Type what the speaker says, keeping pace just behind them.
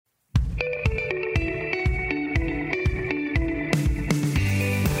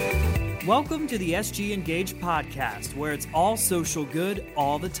Welcome to the SG Engage podcast, where it's all social good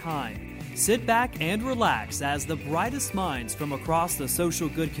all the time. Sit back and relax as the brightest minds from across the social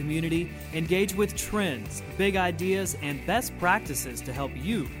good community engage with trends, big ideas, and best practices to help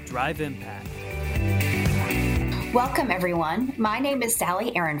you drive impact. Welcome, everyone. My name is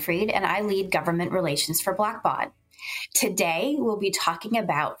Sally Ehrenfried, and I lead government relations for Blackbaud. Today, we'll be talking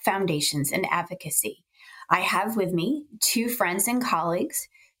about foundations and advocacy. I have with me two friends and colleagues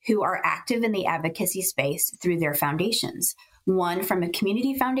who are active in the advocacy space through their foundations, one from a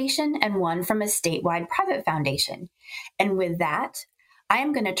community foundation and one from a statewide private foundation. And with that, I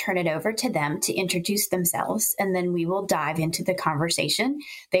am going to turn it over to them to introduce themselves, and then we will dive into the conversation.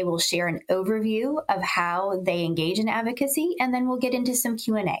 They will share an overview of how they engage in advocacy, and then we'll get into some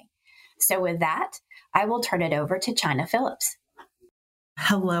Q&A. So with that, I will turn it over to China Phillips.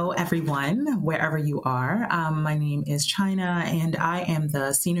 Hello, everyone, wherever you are. My name is China, and I am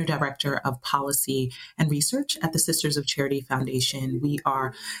the Senior Director of Policy and Research at the Sisters of Charity Foundation. We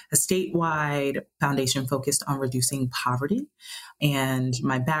are a statewide foundation focused on reducing poverty, and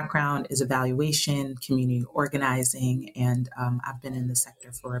my background is evaluation, community organizing, and I've been in the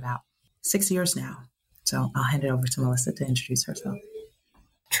sector for about 6 years now. So I'll hand it over to Melissa to introduce herself.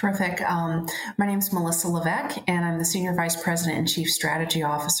 Terrific. My name is Melissa Levesque, and I'm the Senior Vice President and Chief Strategy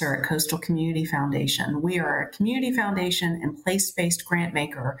Officer at Coastal Community Foundation. We are a community foundation and place-based grant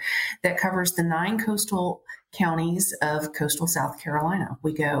maker that covers the 9 coastal counties of coastal South Carolina.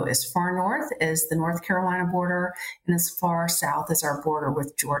 We go as far north as the North Carolina border and as far south as our border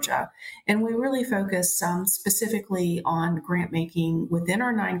with Georgia. And we really focus specifically on grant making within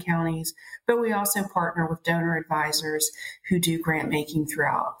our 9 counties, but we also partner with donor advisors who do grant making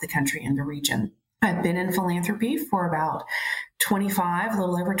throughout the country and the region. I've been in philanthropy for about a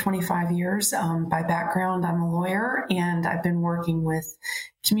little over 25 years. By background, I'm a lawyer, and I've been working with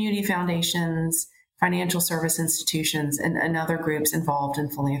community foundations, financial service institutions, and other groups involved in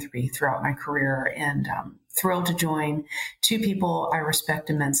philanthropy throughout my career, and thrilled to join 2 people I respect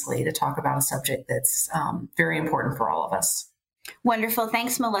immensely to talk about a subject that's very important for all of us. Wonderful.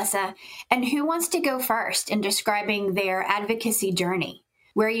 Thanks, Melissa. And who wants to go first in describing their advocacy journey,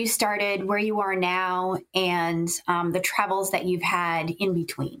 where you started, where you are now, and the travels that you've had in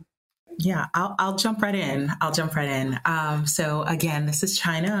between? Yeah, I'll jump right in. So again, this is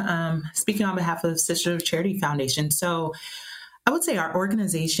China, speaking on behalf of the Sisters of Charity Foundation. So I would say our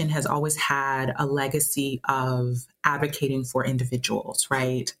organization has always had a legacy of advocating for individuals,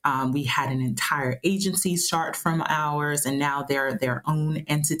 right? We had an entire agency start from ours, and now they're their own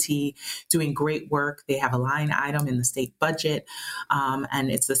entity doing great work. They have a line item in the state budget,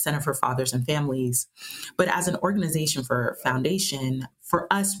 and it's the Center for Fathers and Families. But as an organization for foundation, for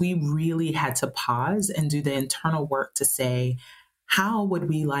us, we really had to pause and do the internal work to say, how would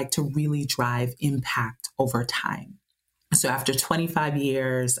we like to really drive impact over time? So after 25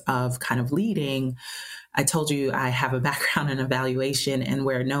 years of kind of leading, I told you I have a background in evaluation, and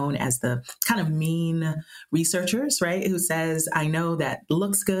we're known as the kind of mean researchers, right? Who says, I know that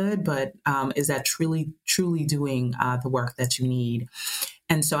looks good, but is that truly doing the work that you need?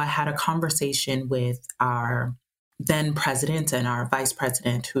 And so I had a conversation with our then president and our vice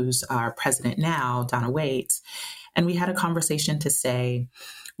president, who's our president now, Donna Waits. And we had a conversation to say,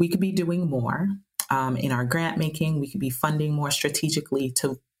 we could be doing more. In our grant making, we could be funding more strategically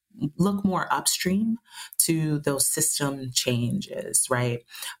to look more upstream to those system changes, right?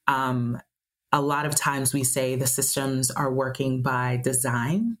 A lot of times we say the systems are working by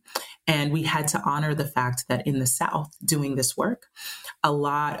design, and we had to honor the fact that in the South doing this work, a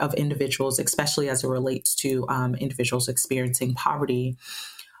lot of individuals, especially as it relates to individuals experiencing poverty,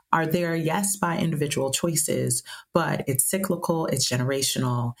 are there, yes, by individual choices, but it's cyclical, it's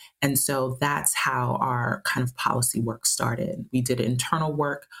generational. And so that's how our kind of policy work started. We did internal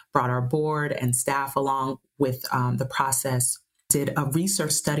work, brought our board and staff along with the process, did a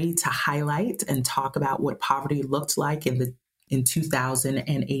research study to highlight and talk about what poverty looked like in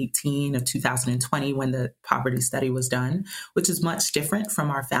 2018 or 2020 when the poverty study was done, which is much different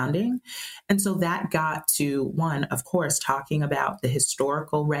from our founding. And so that got to, one, of course, talking about the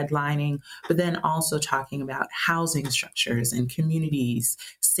historical redlining, but then also talking about housing structures and communities,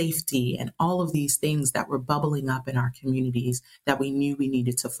 safety, and all of these things that were bubbling up in our communities that we knew we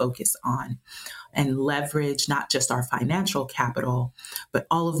needed to focus on and leverage not just our financial capital, but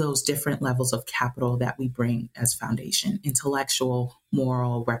all of those different levels of capital that we bring as foundation, intellectual,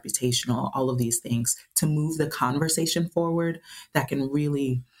 moral, reputational, all of these things to move the conversation forward that can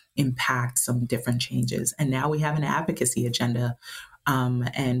really impact some different changes. And now we have an advocacy agenda,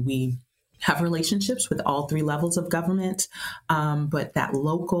 and we have relationships with all three levels of government, but that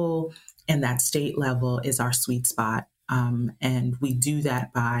local and that state level is our sweet spot. And we do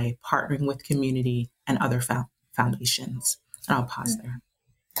that by partnering with community and other foundations. And I'll pause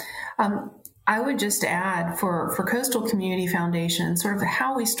there. I would just add for Coastal Community Foundation, sort of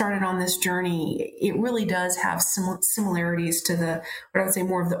how we started on this journey, it really does have similarities to what I would say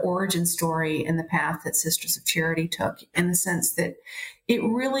more of the origin story and the path that Sisters of Charity took, in the sense that it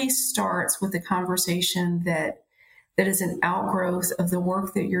really starts with a conversation that is an outgrowth of the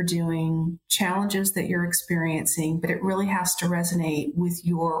work that you're doing, challenges that you're experiencing, but it really has to resonate with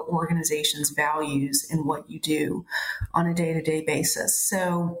your organization's values and what you do on a day-to-day basis.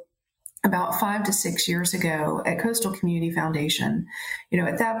 So about 5 to 6 years ago at Coastal Community Foundation,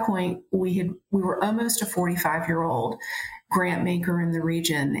 at that point we were almost a 45-year-old grant maker in the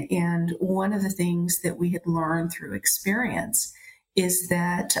region. And one of the things that we had learned through experience is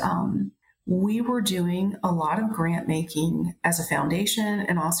that we were doing a lot of grant making as a foundation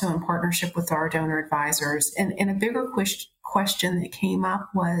and also in partnership with our donor advisors. And a bigger question that came up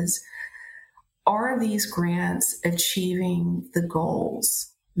was, are these grants achieving the goals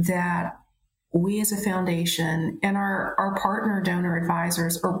that we as a foundation and our partner donor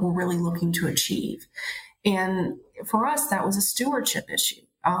advisors were really looking to achieve? And for us, that was a stewardship issue,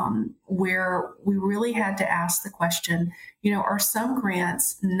 where we really had to ask the question, are some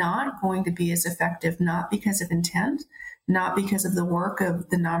grants not going to be as effective, not because of intent, not because of the work of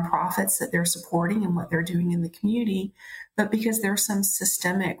the nonprofits that they're supporting and what they're doing in the community, but because there are some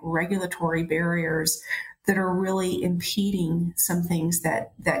systemic regulatory barriers that are really impeding some things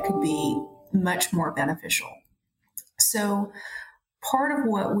that could be much more beneficial. So part of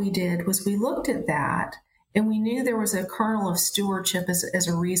what we did was we looked at that, and we knew there was a kernel of stewardship as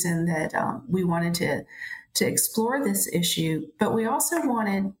a reason that we wanted to explore this issue, but we also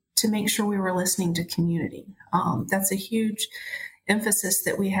wanted to make sure we were listening to community. That's a huge emphasis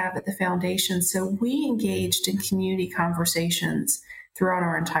that we have at the foundation. So we engaged in community conversations throughout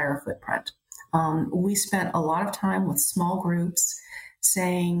our entire footprint. We spent a lot of time with small groups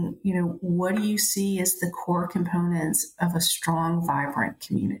saying, what do you see as the core components of a strong, vibrant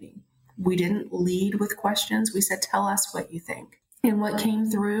community? We didn't lead with questions. We said, tell us what you think. And what came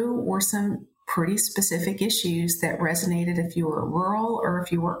through were some pretty specific issues that resonated if you were rural or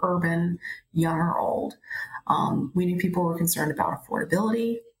if you were urban, young or old. We knew people were concerned about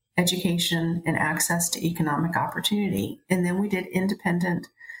affordability, education, and access to economic opportunity. And then we did independent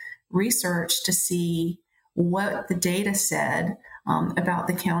research to see what the data said about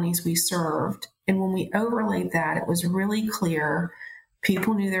the counties we served. And when we overlaid that, it was really clear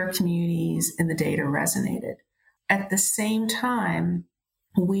people knew their communities and the data resonated. At the same time,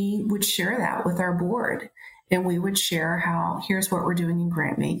 we would share that with our board, and we would share how here's what we're doing in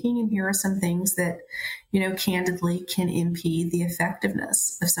grant making, and here are some things that, candidly can impede the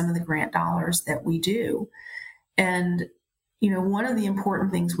effectiveness of some of the grant dollars that we do. And one of the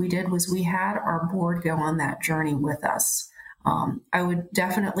important things we did was we had our board go on that journey with us. I would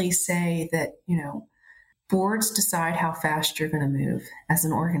definitely say that, boards decide how fast you're going to move as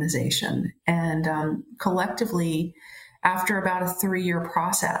an organization. And collectively, after about a 3-year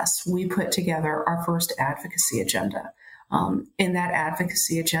process, we put together our first advocacy agenda. And that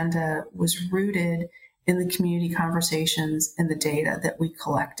advocacy agenda was rooted in the community conversations and the data that we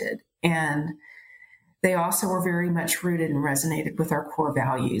collected. And they also were very much rooted and resonated with our core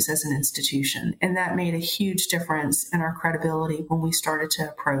values as an institution. And that made a huge difference in our credibility when we started to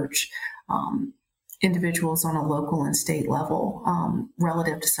approach individuals on a local and state level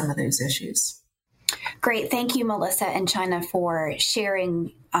relative to some of those issues. Great. Thank you, Melissa and China, for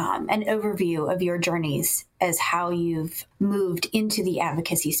sharing an overview of your journeys as how you've moved into the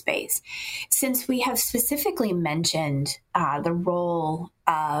advocacy space. Since we have specifically mentioned the role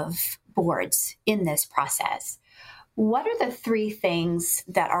of boards in this process, what are the 3 things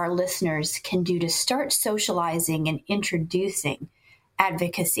that our listeners can do to start socializing and introducing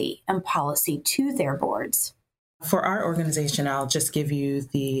advocacy and policy to their boards? For our organization, I'll just give you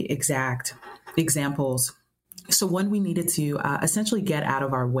the exact examples. So one, we needed to essentially get out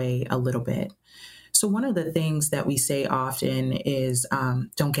of our way a little bit. So one of the things that we say often is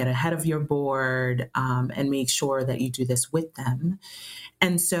don't get ahead of your board and make sure that you do this with them.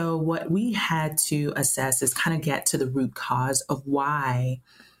 And so what we had to assess is kind of get to the root cause of why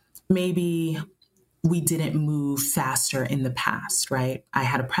maybe we didn't move faster in the past, right? I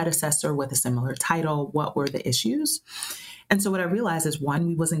had a predecessor with a similar title. What were the issues? And so what I realized is, one,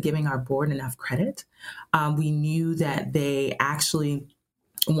 we wasn't giving our board enough credit. We knew that they actually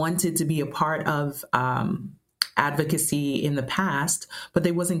wanted to be a part of advocacy in the past, but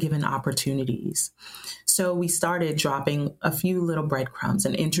they wasn't given opportunities. So we started dropping a few little breadcrumbs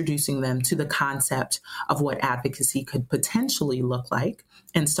and introducing them to the concept of what advocacy could potentially look like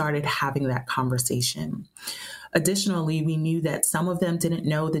and started having that conversation. Additionally, we knew that some of them didn't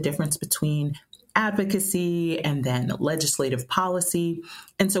know the difference between advocacy and then legislative policy.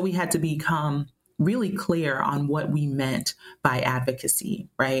 And so we had to become really clear on what we meant by advocacy,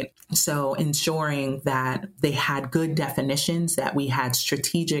 right? So ensuring that they had good definitions, that we had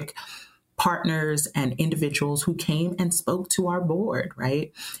strategic partners and individuals who came and spoke to our board,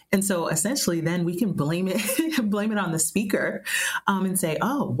 right? And so essentially then we can blame it on the speaker and say,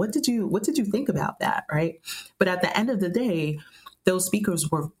 oh, what did you think about that, right? But at the end of the day, those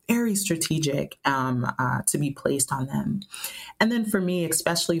speakers were very strategic to be placed on them. And then for me,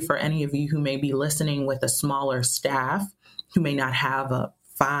 especially for any of you who may be listening with a smaller staff, who may not have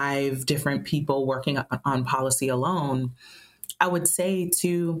 5 different people working on policy alone, I would say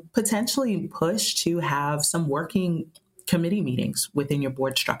to potentially push to have some working committee meetings within your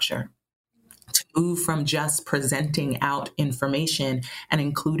board structure, to move from just presenting out information and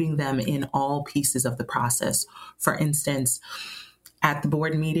including them in all pieces of the process. For instance, at the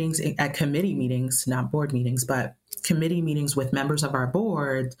board meetings, at committee meetings, not board meetings, but committee meetings with members of our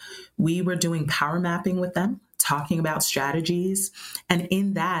board, we were doing power mapping with them, talking about strategies. And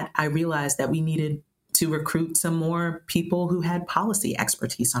in that, I realized that we needed to recruit some more people who had policy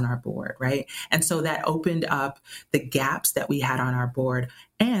expertise on our board, right? And so that opened up the gaps that we had on our board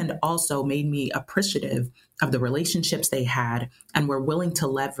and also made me appreciative of the relationships they had and were willing to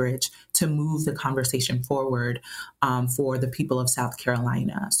leverage to move the conversation forward for the people of South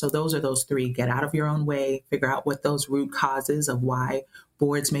Carolina. So those are those 3: get out of your own way, figure out what those root causes of why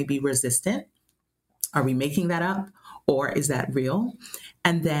boards may be resistant. Are we making that up, or is that real?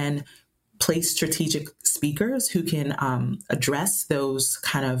 And then place strategic speakers who can address those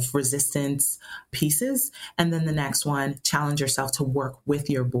kind of resistance pieces. And then the next one, challenge yourself to work with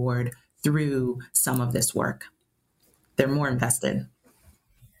your board through some of this work. They're more invested.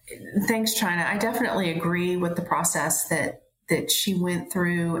 Thanks, China. I definitely agree with the process that she went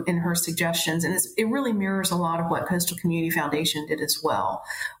through in her suggestions. And it really mirrors a lot of what Coastal Community Foundation did as well.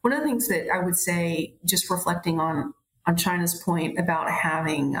 One of the things that I would say, just reflecting on China's point about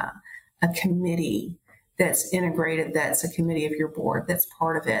having a committee that's integrated, that's a committee of your board, that's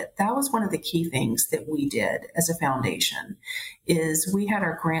part of it. That was one of the key things that we did as a foundation, is we had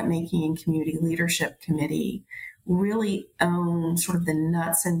our grant making and community leadership committee really own sort of the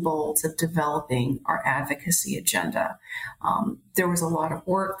nuts and bolts of developing our advocacy agenda. There was a lot of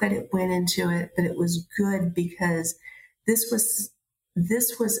work that it went into it, but it was good because this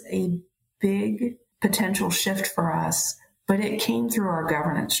was a big potential shift for us. But it came through our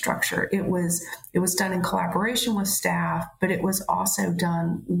governance structure. It was done in collaboration with staff, but it was also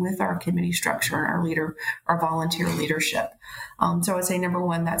done with our committee structure and our volunteer leadership. So I would say, number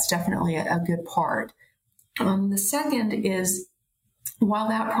one, that's definitely a good part. The second is, while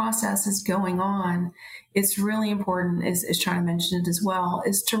that process is going on, it's really important, as China mentioned as well,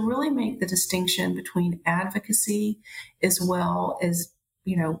 is to really make the distinction between advocacy as well as,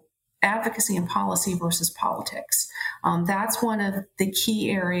 advocacy and policy versus politics. That's one of the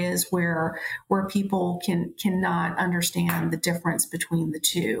key areas where people cannot understand the difference between the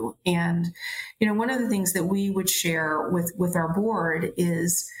two. And, one of the things that we would share with our board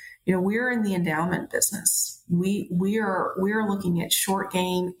is, we're in the endowment business. We are looking at short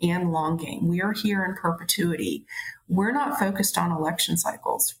game and long game. We are here in perpetuity. We're not focused on election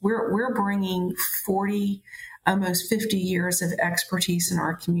cycles. We're bringing almost 50 years of expertise in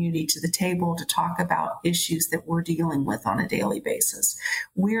our community to the table to talk about issues that we're dealing with on a daily basis.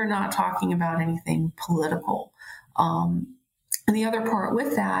 We're not talking about anything political. And the other part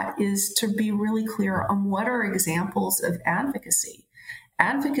with that is to be really clear on what are examples of advocacy.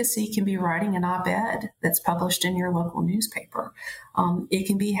 Advocacy can be writing an op-ed that's published in your local newspaper. It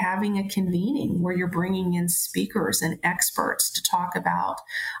can be having a convening where you're bringing in speakers and experts to talk about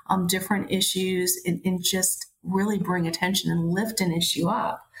different issues and just really bring attention and lift an issue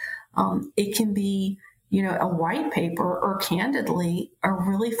up. It can be, a white paper, or candidly, a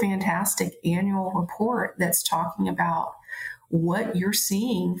really fantastic annual report that's talking about what you're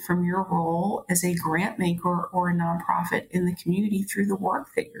seeing from your role as a grant maker or a nonprofit in the community through the work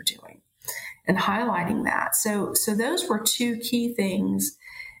that you're doing, and highlighting that. So those were 2 key things.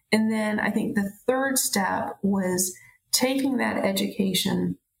 And then I think the third step was taking that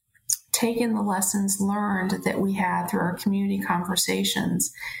education, taking the lessons learned that we had through our community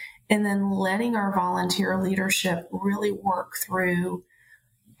conversations, and then letting our volunteer leadership really work through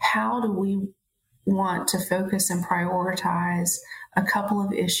how do we want to focus and prioritize a couple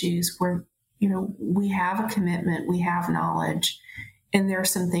of issues where, we have a commitment, we have knowledge, and there are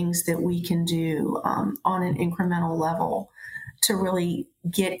some things that we can do on an incremental level to really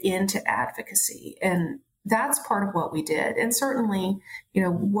get into advocacy. And that's part of what we did. And certainly,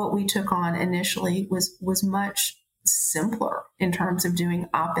 what we took on initially was much simpler in terms of doing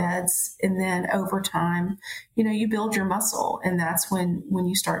op-eds. And then over time, you build your muscle, and that's when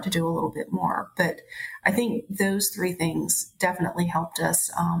you start to do a little bit more. But I think those three things definitely helped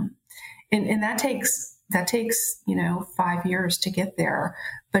us. And that takes 5 years to get there,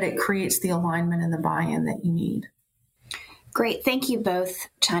 but it creates the alignment and the buy-in that you need. Great. Thank you both,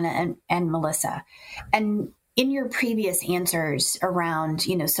 China and Melissa. And in your previous answers around,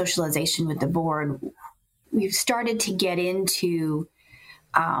 socialization with the board, we've started to get into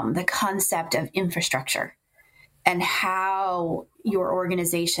the concept of infrastructure and how your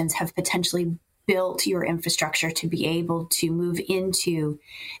organizations have potentially built your infrastructure to be able to move into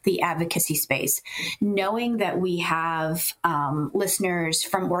the advocacy space. Knowing that we have listeners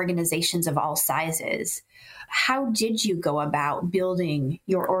from organizations of all sizes, how did you go about building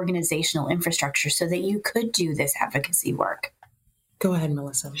your organizational infrastructure so that you could do this advocacy work? Go ahead,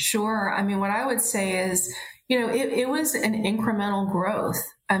 Melissa. Sure. I mean, what I would say is, it was an incremental growth.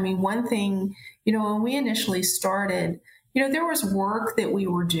 I mean, one thing, when we initially started, there was work that we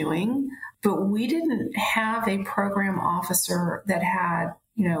were doing, but we didn't have a program officer that had,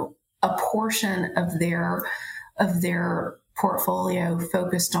 a portion of their portfolio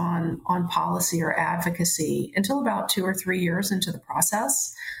focused on policy or advocacy until about 2 or 3 years into the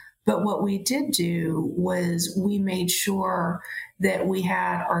process. But what we did do was we made sure that we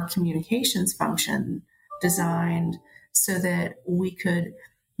had our communications function designed so that we could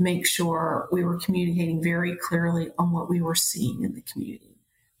make sure we were communicating very clearly on what we were seeing in the community.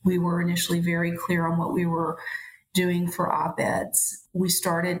 We were initially very clear on what we were doing for op-eds. We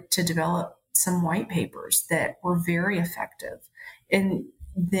started to develop some white papers that were very effective. And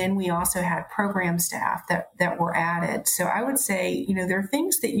then we also had program staff that were added. So I would say, there are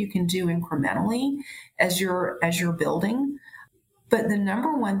things that you can do incrementally as you're building. But the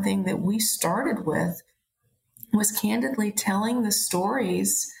number one thing that we started with was candidly telling the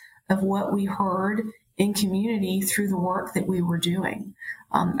stories of what we heard in community through the work that we were doing.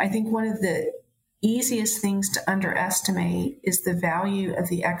 I think one of the easiest things to underestimate is the value of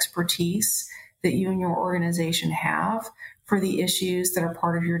the expertise that you and your organization have for the issues that are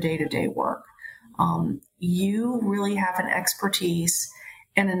part of your day-to-day work. You really have an expertise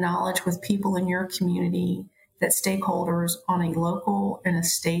and a knowledge with people in your community that stakeholders on a local and a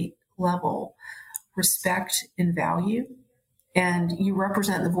state level respect and value. And you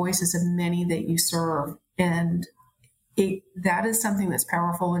represent the voices of many that you serve. And that is something that's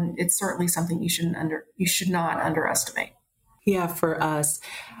powerful, and it's certainly something you should not underestimate. Yeah, for us,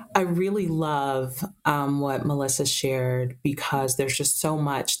 I really love what Melissa shared, because there's just so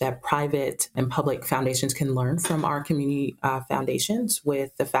much that private and public foundations can learn from our community foundations,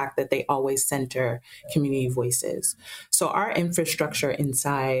 with the fact that they always center community voices. So our infrastructure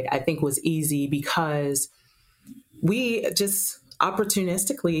inside, I think, was easy because we just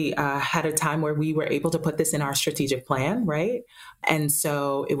opportunistically had a time where we were able to put this in our strategic plan, right? And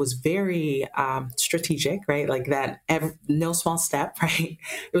so it was very strategic, right? Like that, no small step, right?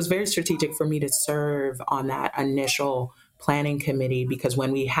 It was very strategic for me to serve on that initial planning committee, because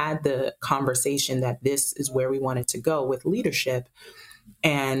when we had the conversation that this is where we wanted to go with leadership,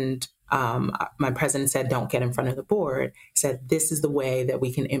 and my president said, don't get in front of the board, said, this is the way that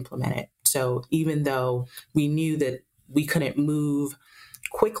we can implement it. So even though we knew that we couldn't move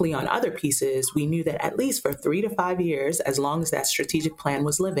quickly on other pieces, we knew that at least for 3 to 5 years, as long as that strategic plan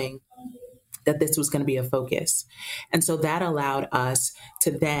was living, that this was going to be a focus. And so that allowed us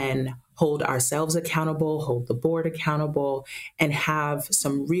to then hold ourselves accountable, hold the board accountable, and have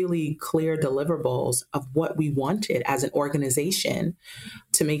some really clear deliverables of what we wanted as an organization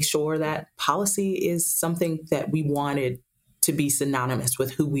to make sure that policy is something that we wanted to be synonymous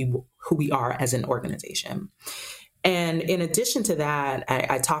with who we are as an organization. And in addition to that,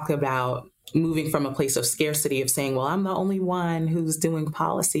 I talk about moving from a place of scarcity of saying, well, I'm the only one who's doing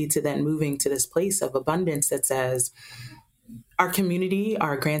policy, to then moving to this place of abundance that says our community,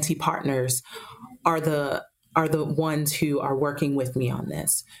 our grantee partners are the ones who are working with me on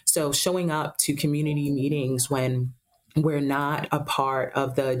this. So showing up to community meetings when we're not a part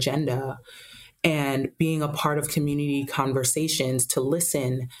of the agenda, and being a part of community conversations to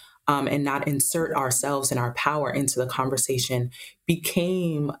listen and not insert ourselves and our power into the conversation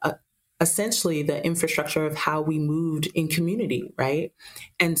became essentially the infrastructure of how we moved in community, right?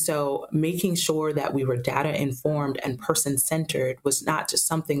 And so making sure that we were data informed and person centered was not just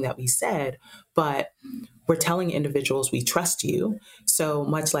something that we said, but we're telling individuals we trust you. So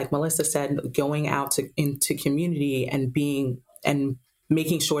much like Melissa said, going out into community and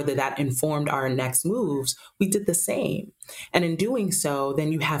making sure that that informed our next moves, we did the same. And in doing so,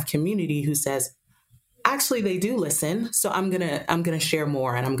 then you have community who says, actually, they do listen. So I'm gonna share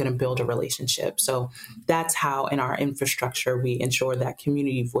more, and I'm gonna build a relationship. So that's how in our infrastructure we ensure that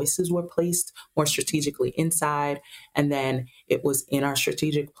community voices were placed more strategically inside, and then it was in our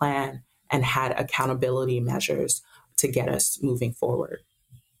strategic plan and had accountability measures to get us moving forward.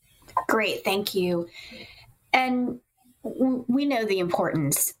 Great, thank you. And we know the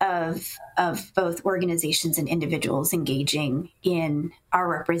importance of both organizations and individuals engaging in our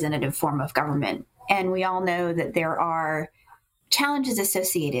representative form of government. And we all know that there are challenges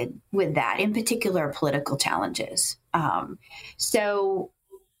associated with that, in particular, political challenges. So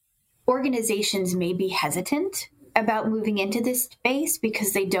organizations may be hesitant about moving into this space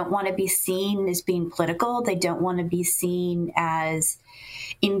because they don't want to be seen as being political. They don't want to be seen as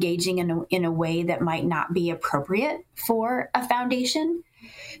engaging in a way that might not be appropriate for a foundation.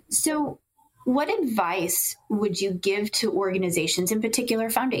 So what advice would you give to organizations, in particular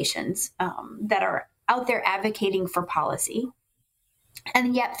foundations, that are out there advocating for policy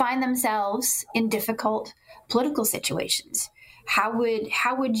and yet find themselves in difficult political situations? How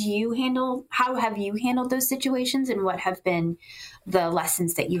have you handled those situations, and what have been the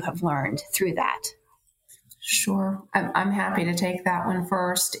lessons that you have learned through that? Sure. I'm happy to take that one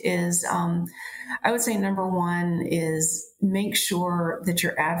first. I would say number one is make sure that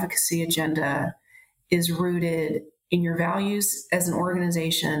your advocacy agenda is rooted in your values as an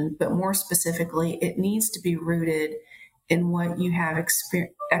organization, but more specifically, it needs to be rooted in what you have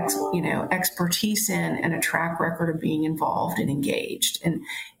expertise in and a track record of being involved and engaged, and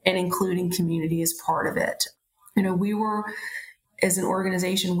including community as part of it. As an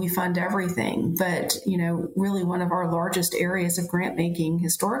organization, we fund everything, but, really one of our largest areas of grant making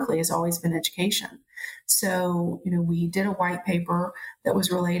historically has always been education. So, we did a white paper that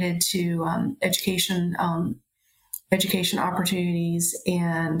was related to education opportunities,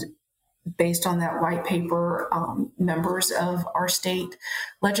 and based on that white paper, members of our state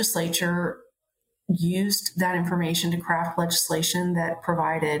legislature used that information to craft legislation that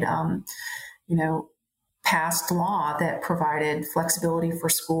provided, passed law that provided flexibility for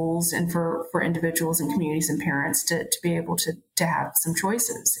schools and for individuals and communities and parents to be able to have some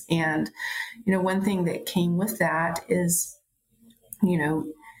choices. And, one thing that came with that is,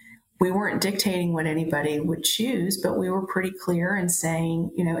 we weren't dictating what anybody would choose, but we were pretty clear in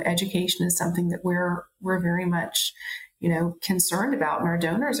saying, education is something that we're very much, concerned about, and our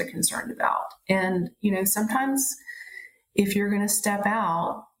donors are concerned about. And, sometimes if you're going to step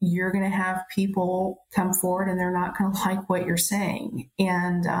out, you're going to have people come forward and they're not going to like what you're saying.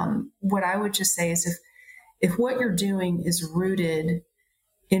 And what I would just say is if what you're doing is rooted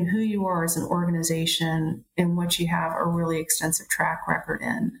in who you are as an organization and what you have a really extensive track record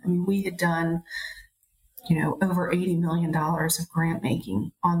in. I mean, we had done, over $80 million of grant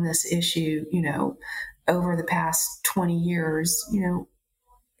making on this issue, over the past 20 years.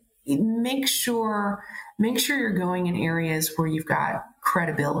 Make sure you're going in areas where you've got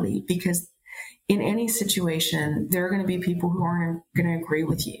credibility, because in any situation, there are going to be people who aren't going to agree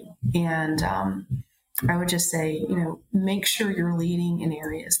with you. And I would just say, make sure you're leading in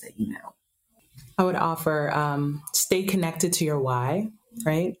areas that you know. I would offer stay connected to your why,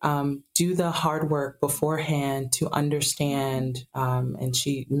 right? Do the hard work beforehand to understand, and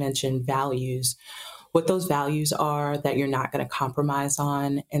she mentioned values, what those values are that you're not going to compromise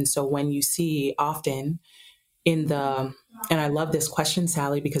on. And so when you see often and I love this question,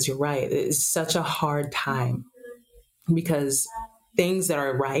 Sally, because you're right, it's such a hard time because things that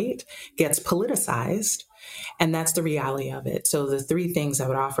are right gets politicized. And that's the reality of it. So the three things I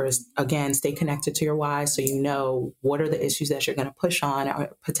would offer is, again, stay connected to your why. So you know what are the issues that you're going to push on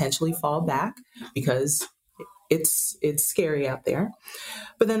or potentially fall back, because it's scary out there.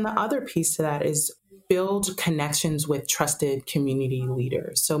 But then the other piece to that is build connections with trusted community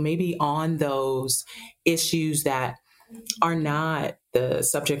leaders. So maybe on those issues that are not the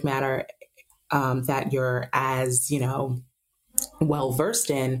subject matter that you're as, well versed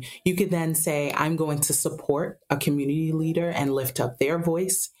in, you could then say, I'm going to support a community leader and lift up their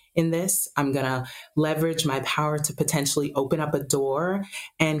voice in this. I'm going to leverage my power to potentially open up a door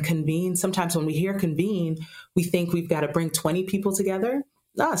and convene. Sometimes when we hear convene, we think we've got to bring 20 people together.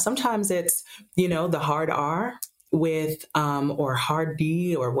 Sometimes it's, the hard R, with, or hard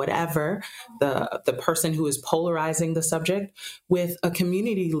D or whatever, the person who is polarizing the subject, with a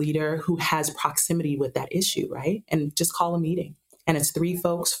community leader who has proximity with that issue, right? And just call a meeting. And it's 3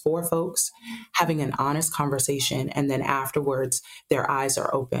 folks, 4 folks having an honest conversation. And then afterwards, their eyes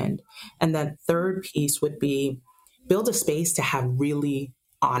are opened. And the third piece would be build a space to have really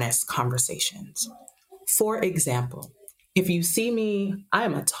honest conversations. For example, if you see me, I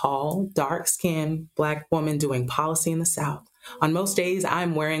am a tall, dark-skinned Black woman doing policy in the South. On most days,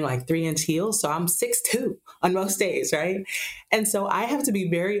 I'm wearing like 3-inch heels, so I'm 6'2" on most days, right? And so I have to be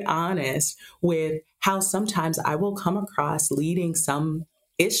very honest with how sometimes I will come across leading some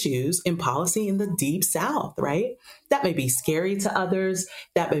issues in policy in the deep South, right? That may be scary to others.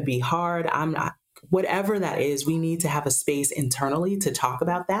 That may be hard. I'm not, whatever that is, we need to have a space internally to talk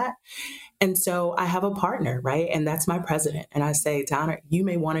about that. And so I have a partner, right? And that's my president. And I say, Donna, you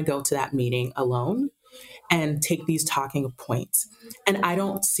may want to go to that meeting alone and take these talking points. And I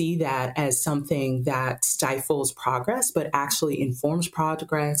don't see that as something that stifles progress, but actually informs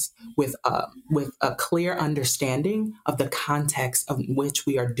progress with a clear understanding of the context of which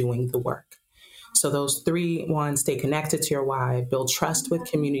we are doing the work. So those 3 ones: stay connected to your why, build trust with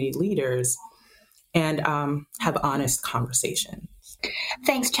community leaders, and have honest conversation.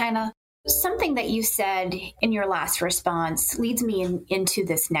 Thanks, China. Something that you said in your last response leads me into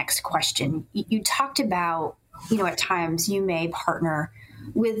this next question. You talked about, at times you may partner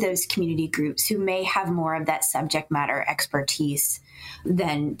with those community groups who may have more of that subject matter expertise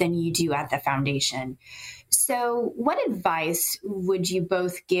than you do at the foundation. So what advice would you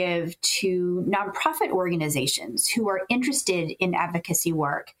both give to nonprofit organizations who are interested in advocacy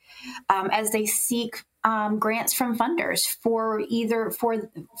work as they seek grants from funders for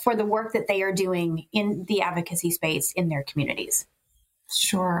the work that they are doing in the advocacy space in their communities?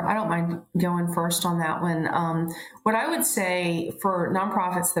 Sure. I don't mind going first on that one. What I would say for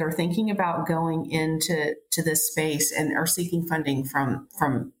nonprofits that are thinking about going into this space and are seeking funding from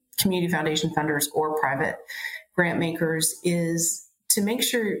community foundation funders or private grant makers is to make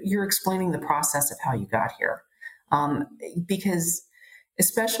sure you're explaining the process of how you got here. Because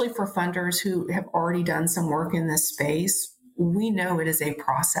especially for funders who have already done some work in this space, we know it is a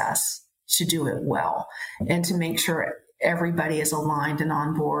process to do it well and to make sure everybody is aligned and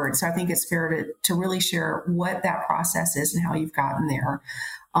on board. So I think it's fair to really share what that process is and how you've gotten there.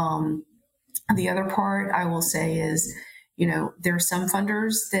 The other part I will say is, there are some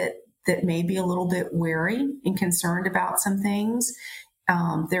funders that may be a little bit wary and concerned about some things.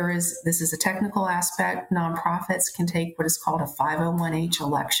 This is a technical aspect. Nonprofits can take what is called a 501H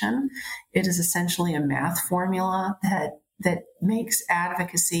election. It is essentially a math formula that makes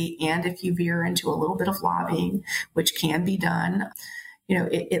advocacy, and if you veer into a little bit of lobbying, which can be done,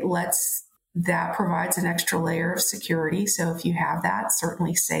 that provides an extra layer of security. So if you have that,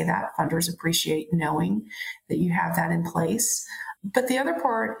 certainly say that. Funders appreciate knowing that you have that in place. But the other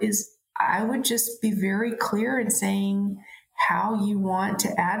part is I would just be very clear in saying how you want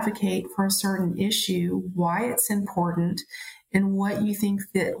to advocate for a certain issue, why it's important, and what you think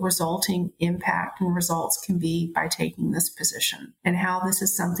the resulting impact and results can be by taking this position, and how this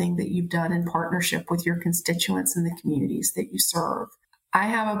is something that you've done in partnership with your constituents and the communities that you serve. I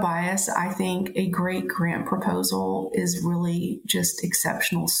have a bias. I think a great grant proposal is really just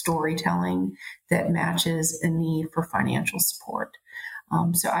exceptional storytelling that matches a need for financial support.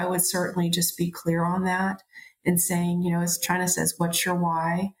 So I would certainly just be clear on that and saying, as China says, what's your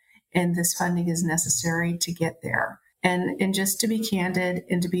why? And this funding is necessary to get there. And just to be candid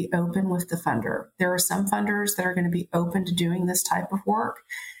and to be open with the funder. There are some funders that are going to be open to doing this type of work,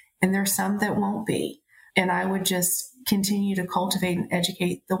 and there are some that won't be. And I would just continue to cultivate and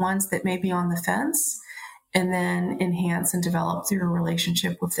educate the ones that may be on the fence, and then enhance and develop through a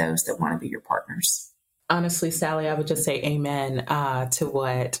relationship with those that want to be your partners. Honestly, Sally, I would just say amen to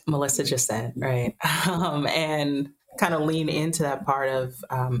what Melissa just said, right? And kind of lean into that part of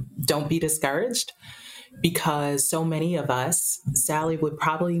don't be discouraged, because so many of us, Sally would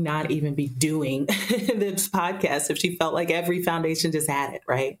probably not even be doing this podcast if she felt like every foundation just had it,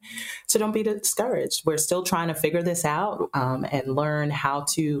 right? So don't be discouraged. We're still trying to figure this out and learn how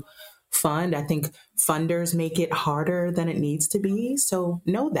to fund. I think funders make it harder than it needs to be. So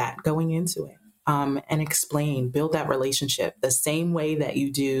know that going into it. And explain, build that relationship the same way that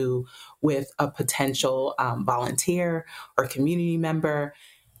you do with a potential volunteer or community member.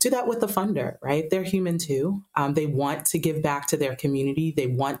 Do that with the funder, right? They're human too. They want to give back to their community. They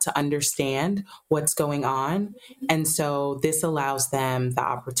want to understand what's going on. And so this allows them the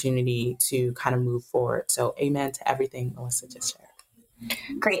opportunity to kind of move forward. So amen to everything Melissa just shared.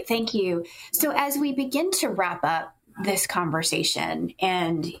 Great, thank you. So as we begin to wrap up this conversation,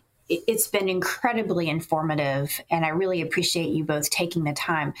 and it's been incredibly informative, and I really appreciate you both taking the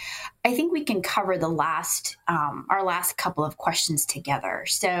time. I think we can cover our last couple of questions together.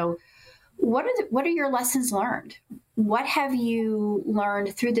 So, what are your lessons learned? What have you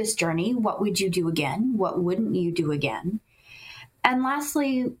learned through this journey? What would you do again? What wouldn't you do again? And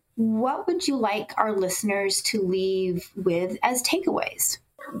lastly, what would you like our listeners to leave with as takeaways?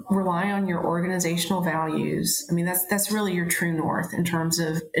 Rely on your organizational values. I mean, that's really your true north in terms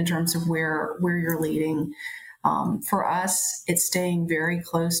of where you're leading. For us, it's staying very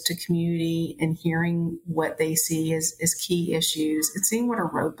close to community and hearing what they see as key issues and seeing what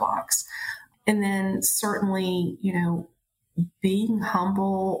are roadblocks. And then certainly, being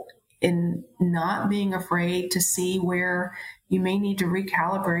humble and not being afraid to see where you may need to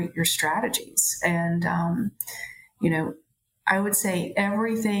recalibrate your strategies. And, I would say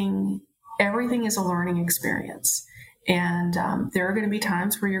everything is a learning experience. And there are going to be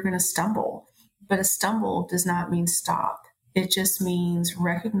times where you're going to stumble, but a stumble does not mean stop. It just means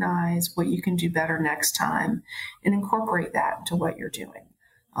recognize what you can do better next time and incorporate that into what you're doing.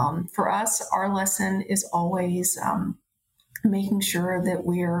 For us, our lesson is always making sure that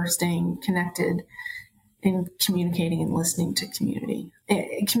we are staying connected in communicating and listening to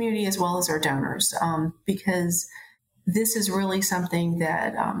community as well as our donors, because this is really something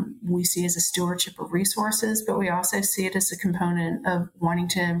that we see as a stewardship of resources, but we also see it as a component of wanting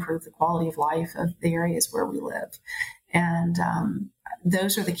to improve the quality of life of the areas where we live. And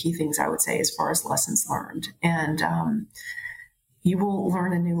those are the key things I would say as far as lessons learned. And you will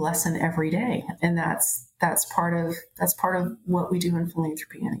learn a new lesson every day, and that's part of what we do in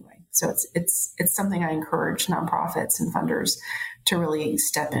philanthropy anyway. So it's something I encourage nonprofits and funders to really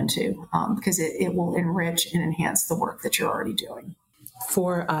step into, because it will enrich and enhance the work that you're already doing.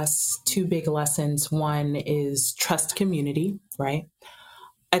 For us, two big lessons. One is trust community, right?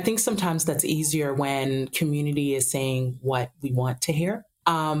 I think sometimes that's easier when community is saying what we want to hear.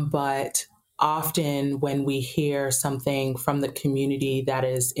 But often when we hear something from the community that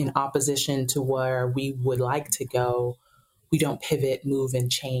is in opposition to where we would like to go, we don't pivot, move,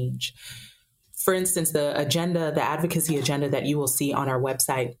 and change. For instance, the advocacy agenda that you will see on our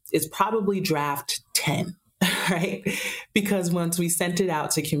website is probably draft 10, right? Because once we sent it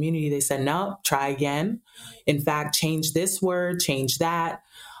out to community, they said, no, try again. In fact, change this word, change that.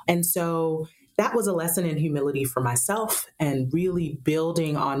 And so that was a lesson in humility for myself and really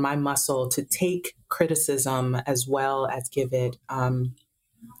building on my muscle to take criticism as well as give it.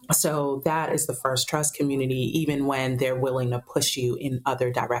 So that is the first, trust community, even when they're willing to push you in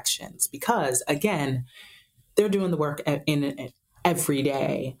other directions, because again, they're doing the work in every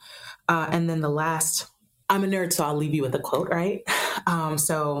day. And then the last, I'm a nerd, so I'll leave you with a quote, right?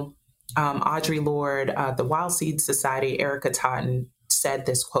 Audre Lorde, the Wild Seed Society, Erica Totten said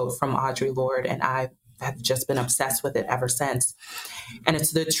this quote from Audre Lorde, and I have just been obsessed with it ever since. And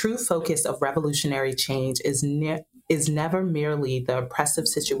it's the true focus of revolutionary change is never merely the oppressive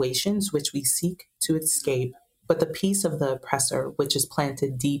situations which we seek to escape, but the peace of the oppressor, which is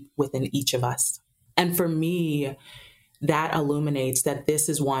planted deep within each of us. And for me, that illuminates that this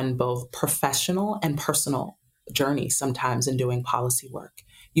is one both professional and personal journey sometimes in doing policy work.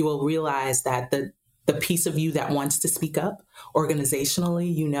 You will realize that the piece of you that wants to speak up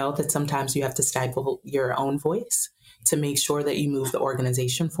organizationally, you know that sometimes you have to stifle your own voice to make sure that you move the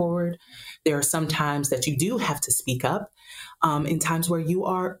organization forward. There are some times that you do have to speak up in times where you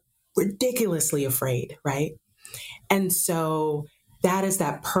are ridiculously afraid, right? And so that is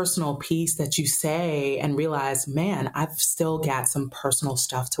that personal piece that you say and realize, man, I've still got some personal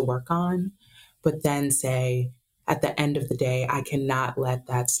stuff to work on, but then say, at the end of the day, I cannot let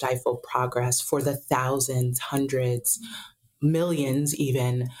that stifle progress for the thousands, hundreds, millions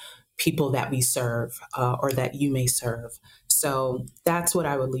even people that we serve or that you may serve. So that's what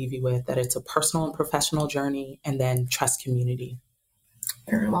I would leave you with, that it's a personal and professional journey, and then trust community.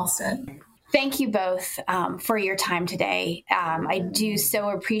 Very well said. Thank you both for your time today. I do so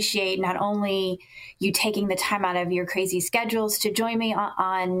appreciate not only you taking the time out of your crazy schedules to join me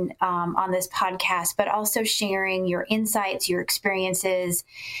on this podcast, but also sharing your insights, your experiences,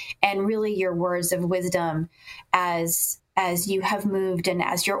 and really your words of wisdom as you have moved and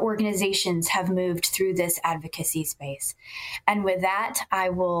as your organizations have moved through this advocacy space. And with that, I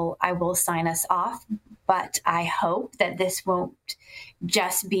will sign us off. But I hope that this won't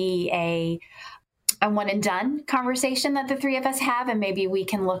just be a one and done conversation that the three of us have, and maybe we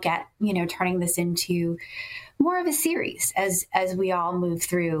can look at, turning this into more of a series as we all move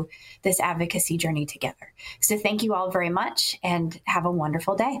through this advocacy journey together. So thank you all very much and have a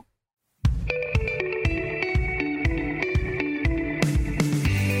wonderful day.